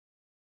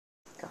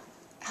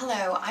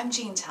Hello, I'm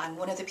Jeanne Tung,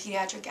 one of the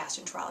pediatric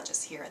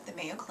gastroenterologists here at the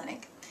Mayo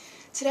Clinic.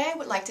 Today I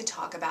would like to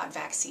talk about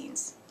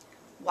vaccines.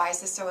 Why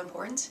is this so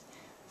important?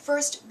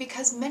 First,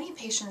 because many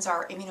patients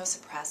are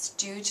immunosuppressed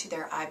due to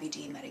their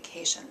IBD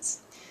medications.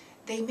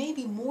 They may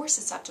be more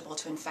susceptible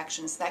to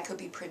infections that could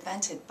be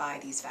prevented by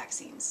these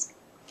vaccines.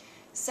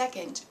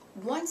 Second,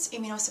 once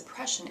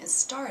immunosuppression is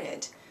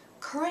started,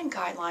 current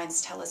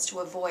guidelines tell us to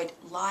avoid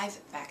live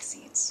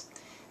vaccines.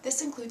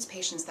 This includes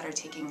patients that are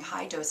taking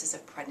high doses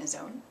of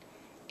prednisone,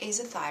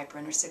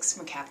 azathioprine or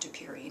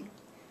 6-mercaptopurine,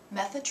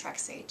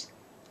 methotrexate,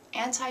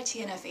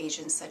 anti-TNF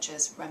agents such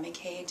as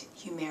Remicade,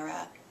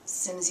 Humira,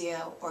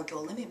 Cimzia, or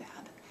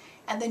golimumab,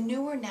 and the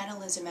newer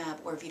natalizumab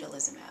or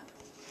vedolizumab.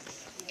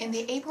 In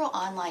the April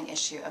online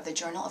issue of the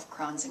Journal of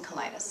Crohn's and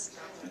Colitis,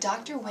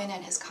 Dr. Wynn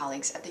and his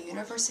colleagues at the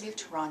University of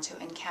Toronto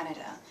in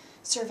Canada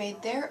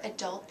surveyed their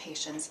adult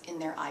patients in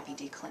their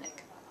IBD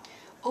clinic.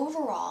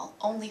 Overall,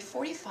 only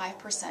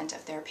 45%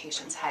 of their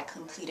patients had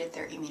completed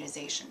their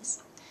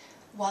immunizations.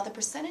 While the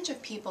percentage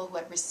of people who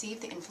had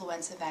received the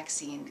influenza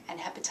vaccine and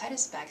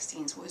hepatitis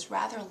vaccines was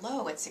rather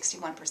low at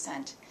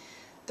 61%,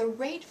 the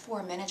rate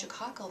for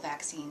meningococcal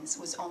vaccines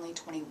was only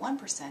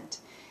 21%,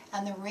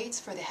 and the rates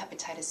for the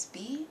hepatitis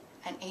B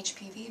and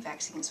HPV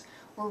vaccines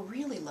were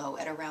really low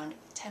at around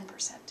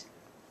 10%.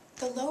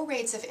 The low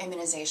rates of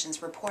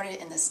immunizations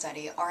reported in the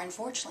study are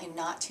unfortunately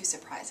not too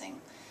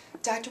surprising.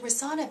 Dr.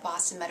 Rasan at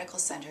Boston Medical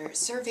Center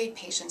surveyed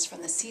patients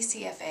from the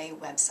CCFA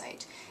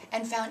website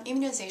and found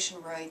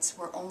immunization rates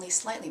were only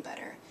slightly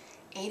better,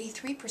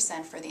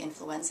 83% for the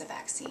influenza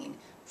vaccine,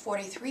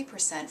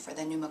 43% for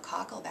the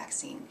pneumococcal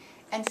vaccine,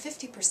 and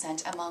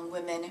 50% among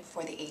women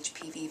for the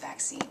HPV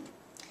vaccine.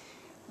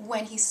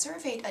 When he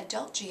surveyed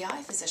adult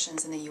GI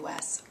physicians in the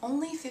U.S.,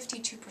 only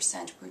 52%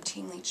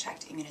 routinely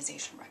checked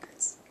immunization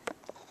records.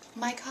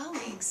 My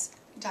colleagues,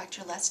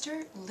 Dr.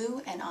 Lester,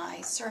 Lou, and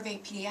I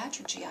surveyed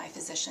pediatric GI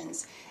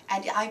physicians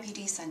at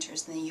IBD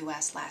centers in the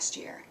U.S. last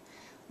year.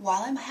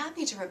 While I'm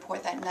happy to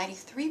report that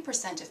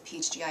 93% of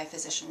peds GI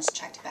physicians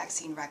checked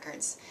vaccine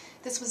records,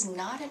 this was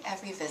not at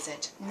every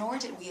visit, nor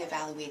did we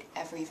evaluate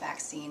every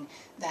vaccine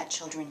that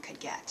children could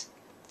get.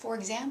 For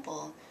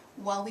example,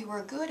 while we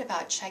were good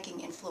about checking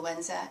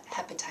influenza,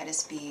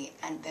 hepatitis B,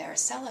 and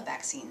varicella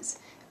vaccines,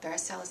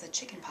 varicella is a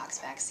chickenpox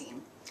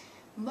vaccine,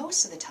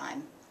 most of the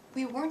time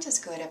we weren't as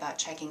good about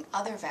checking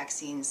other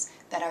vaccines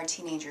that our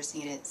teenagers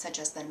needed, such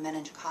as the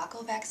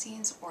meningococcal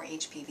vaccines or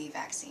HPV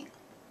vaccine.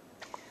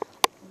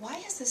 Why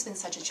has this been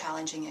such a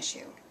challenging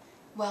issue?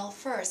 Well,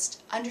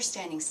 first,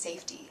 understanding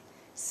safety.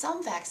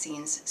 Some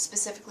vaccines,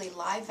 specifically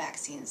live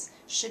vaccines,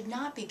 should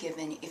not be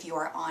given if you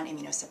are on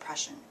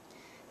immunosuppression.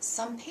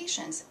 Some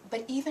patients,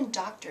 but even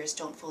doctors,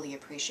 don't fully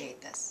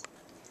appreciate this.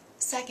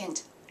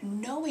 Second,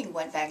 knowing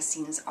what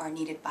vaccines are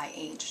needed by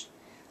age.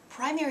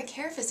 Primary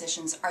care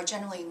physicians are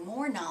generally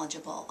more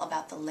knowledgeable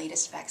about the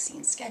latest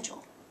vaccine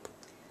schedule.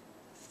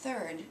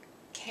 Third,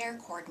 care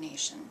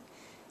coordination.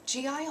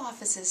 GI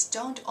offices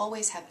don't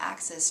always have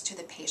access to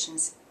the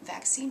patient's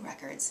vaccine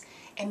records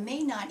and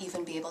may not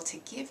even be able to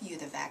give you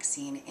the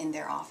vaccine in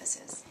their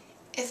offices.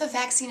 If a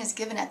vaccine is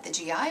given at the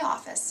GI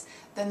office,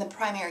 then the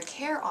primary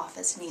care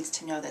office needs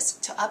to know this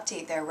to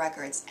update their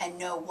records and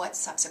know what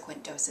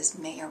subsequent doses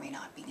may or may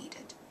not be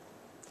needed.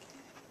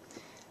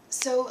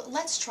 So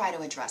let's try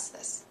to address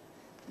this.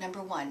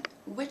 Number one,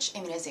 which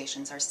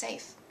immunizations are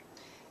safe?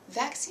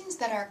 Vaccines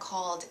that are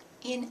called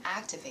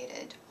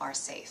inactivated are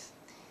safe.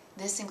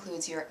 This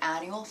includes your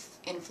annual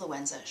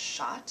influenza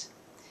shot,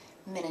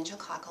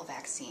 meningococcal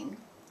vaccine,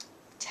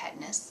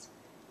 tetanus,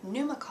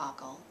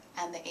 pneumococcal,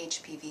 and the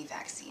HPV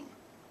vaccine.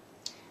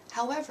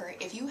 However,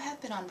 if you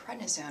have been on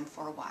prednisone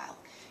for a while,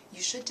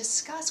 you should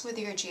discuss with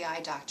your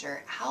GI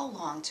doctor how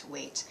long to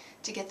wait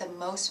to get the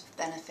most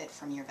benefit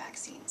from your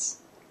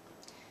vaccines.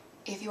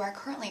 If you are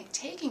currently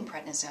taking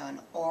prednisone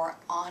or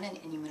on an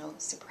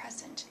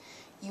immunosuppressant,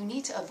 you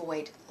need to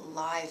avoid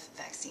live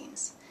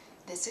vaccines.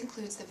 This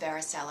includes the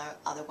varicella,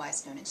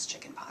 otherwise known as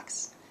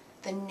chickenpox,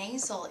 the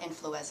nasal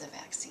influenza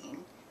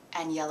vaccine,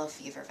 and yellow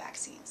fever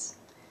vaccines.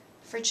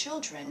 For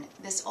children,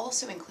 this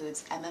also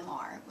includes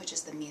MMR, which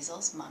is the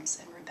measles, mumps,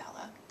 and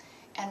rubella,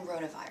 and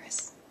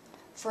rotavirus.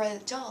 For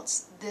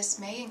adults, this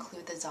may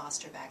include the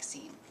zoster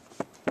vaccine.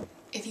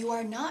 If you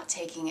are not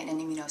taking an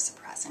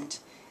immunosuppressant,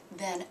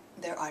 then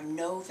there are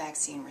no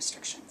vaccine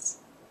restrictions.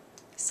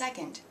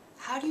 Second,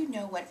 how do you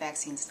know what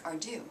vaccines are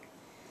due?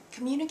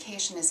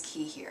 Communication is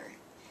key here.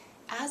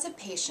 As a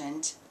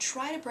patient,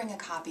 try to bring a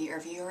copy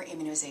of your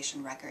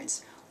immunization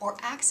records or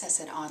access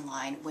it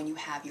online when you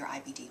have your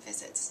IBD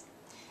visits.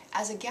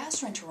 As a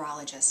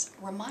gastroenterologist,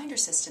 reminder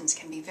systems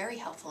can be very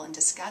helpful in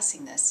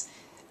discussing this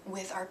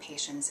with our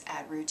patients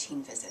at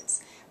routine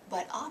visits,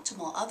 but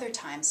optimal other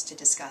times to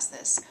discuss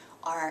this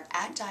are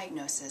at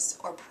diagnosis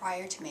or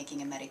prior to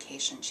making a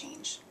medication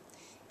change.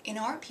 In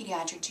our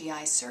pediatric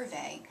GI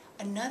survey,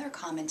 another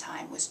common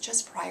time was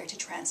just prior to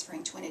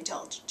transferring to an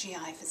adult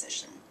GI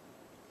physician.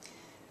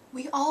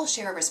 We all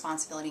share a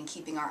responsibility in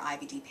keeping our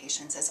IBD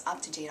patients as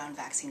up to date on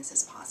vaccines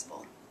as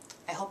possible.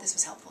 I hope this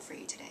was helpful for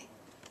you today.